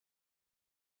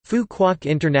Phu Quoc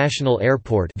International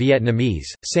Airport Vietnamese,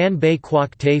 San Bay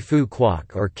Quoc Te Phu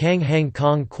Quoc or Cang Hang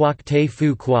Kong Quoc Te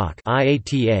Phu Quoc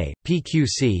IATA,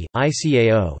 PQC,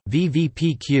 ICAO,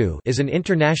 VVPQ is an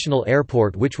international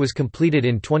airport which was completed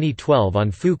in 2012 on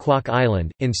Phu Quoc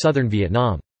Island, in southern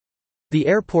Vietnam. The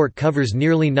airport covers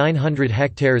nearly 900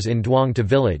 hectares in Duong To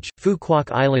Village, Phu Quoc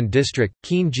Island District,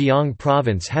 Kien Giang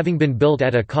Province, having been built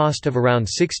at a cost of around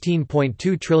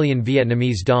 16.2 trillion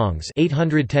Vietnamese dongs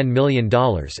 $810 million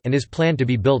and is planned to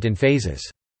be built in phases.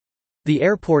 The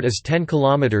airport is 10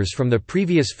 kilometers from the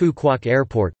previous Phu Quoc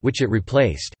Airport, which it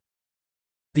replaced.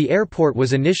 The airport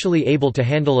was initially able to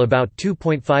handle about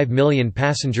 2.5 million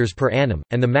passengers per annum,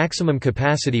 and the maximum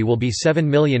capacity will be 7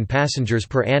 million passengers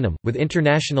per annum, with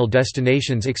international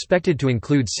destinations expected to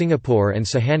include Singapore and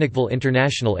Sihanoukville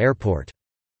International Airport.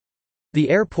 The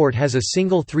airport has a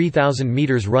single 3,000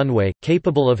 meters runway,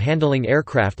 capable of handling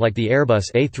aircraft like the Airbus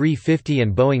A350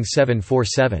 and Boeing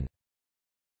 747.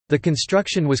 The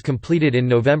construction was completed in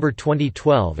November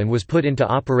 2012 and was put into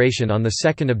operation on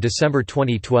 2 December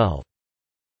 2012.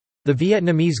 The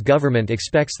Vietnamese government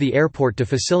expects the airport to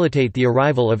facilitate the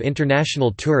arrival of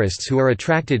international tourists who are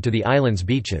attracted to the island's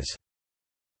beaches.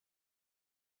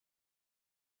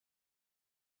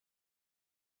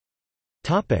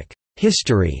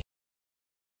 History.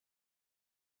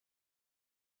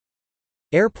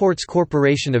 Airports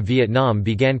Corporation of Vietnam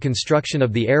began construction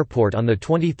of the airport on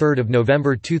 23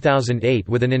 November 2008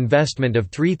 with an investment of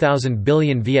 3,000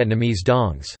 billion Vietnamese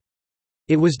dongs.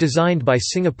 It was designed by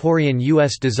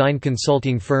Singaporean-US design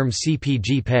consulting firm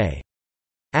CPG Pay.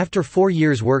 After 4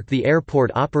 years' work, the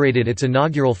airport operated its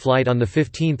inaugural flight on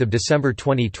 15 December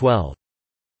 2012.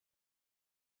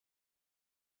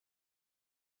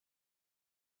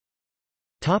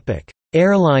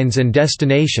 Airlines and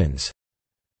destinations.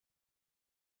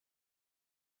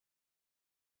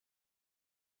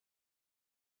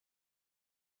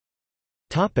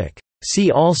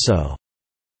 See also: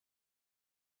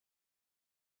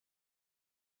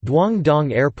 Duong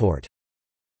Dong Airport.